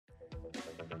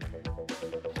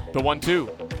The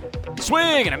 1-2.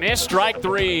 Swing and a miss, strike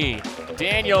three.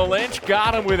 Daniel Lynch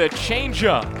got him with a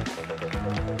changeup.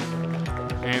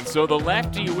 And so the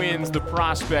lefty wins the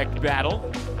prospect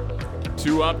battle.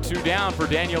 2 up, 2 down for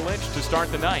Daniel Lynch to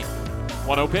start the ninth.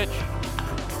 1-0 pitch.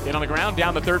 Hit on the ground,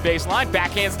 down the third base line.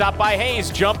 Backhand stop by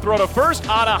Hayes. Jump throw to first.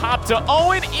 On a hop to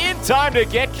Owen. In time to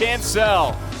get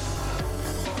Cancel.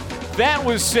 That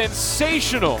was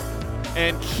sensational.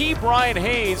 And Ke'Bryan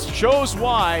Hayes shows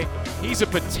why he's a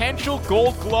potential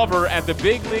Gold Glover at the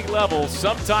big league level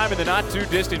sometime in the not too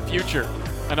distant future.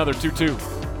 Another 2-2.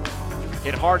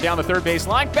 Hit hard down the third base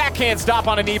line. Backhand stop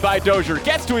on a knee by Dozier.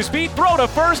 Gets to his feet. Throw to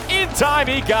first. In time,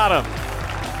 he got him.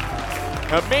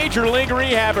 A major league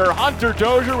rehabber, Hunter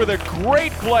Dozier, with a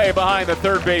great play behind the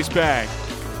third base bag.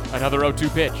 Another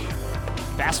 0-2 pitch.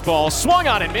 Fastball swung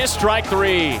on and missed, strike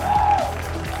three.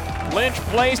 Lynch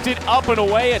placed it up and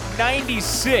away at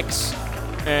 96,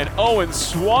 and Owen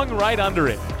swung right under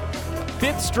it.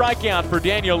 5th strikeout for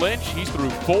Daniel Lynch. He's through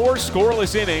 4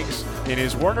 scoreless innings in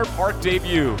his Werner Park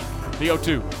debut. The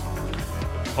 0-2.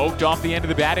 Poked off the end of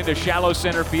the bat into shallow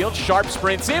center field. Sharp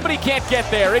sprints in, but he can't get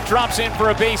there. It drops in for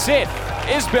a base hit.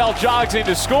 Isbell jogs in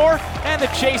to score, and the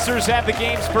Chasers have the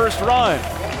game's first run.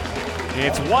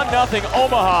 It's 1-0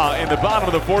 Omaha in the bottom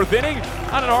of the 4th inning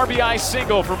on an RBI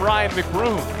single from Ryan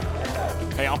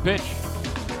McBroom. Payoff pitch.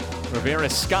 Rivera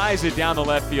skies it down the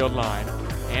left field line.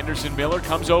 Anderson Miller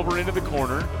comes over into the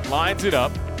corner, lines it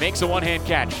up, makes a one-hand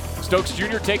catch. Stokes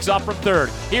Jr. takes off from third.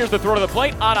 Here's the throw to the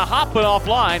plate on a hop but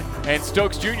offline, and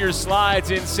Stokes Jr.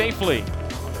 slides in safely.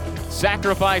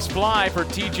 Sacrifice fly for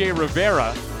TJ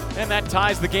Rivera, and that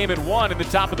ties the game at 1 in the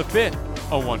top of the 5th.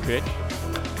 0-1 pitch.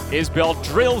 Isbell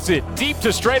drills it deep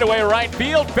to straightaway right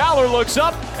field. Fowler looks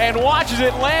up and watches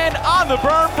it land on the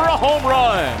berm for a home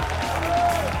run.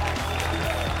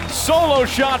 Solo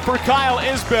shot for Kyle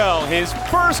Isbell, his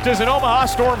first as an Omaha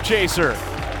Storm Chaser.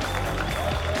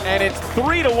 And it's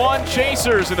 3-1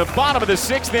 Chasers in the bottom of the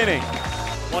 6th inning.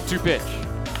 1-2 pitch.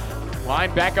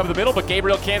 Line back up the middle, but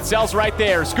Gabriel Cancel's right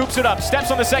there. Scoops it up,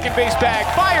 steps on the second base bag,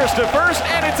 fires to first,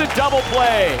 and it's a double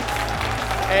play.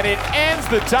 And it ends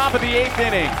the top of the 8th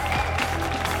inning.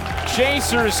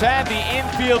 Chasers had the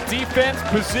infield defense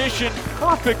positioned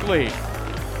perfectly.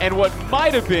 And what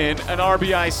might have been an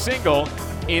RBI single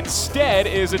instead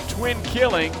is a twin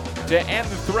killing to end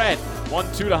the threat.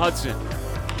 1-2 to Hudson.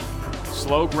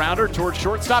 Slow grounder towards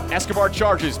shortstop. Escobar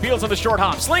charges, fields on the short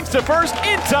hop, slings to first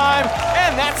in time,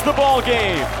 and that's the ball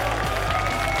game.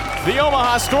 The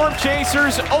Omaha Storm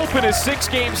Chasers open a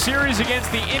 6-game series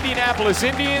against the Indianapolis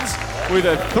Indians with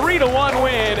a 3-1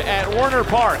 win at Werner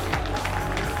Park.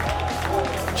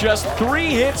 Just 3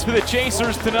 hits for the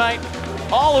Chasers tonight.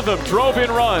 All of them drove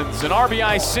in runs. An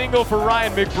RBI single for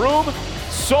Ryan McBroom,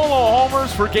 solo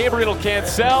homers for Gabriel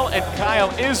Cancel and Kyle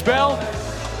Isbell.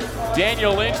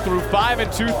 Daniel Lynch threw 5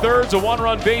 2/3 a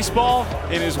 1-run baseball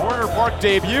in his Werner Park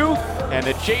debut, and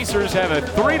the Chasers have a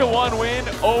 3-1 win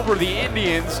over the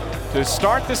Indians to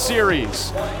start the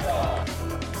series.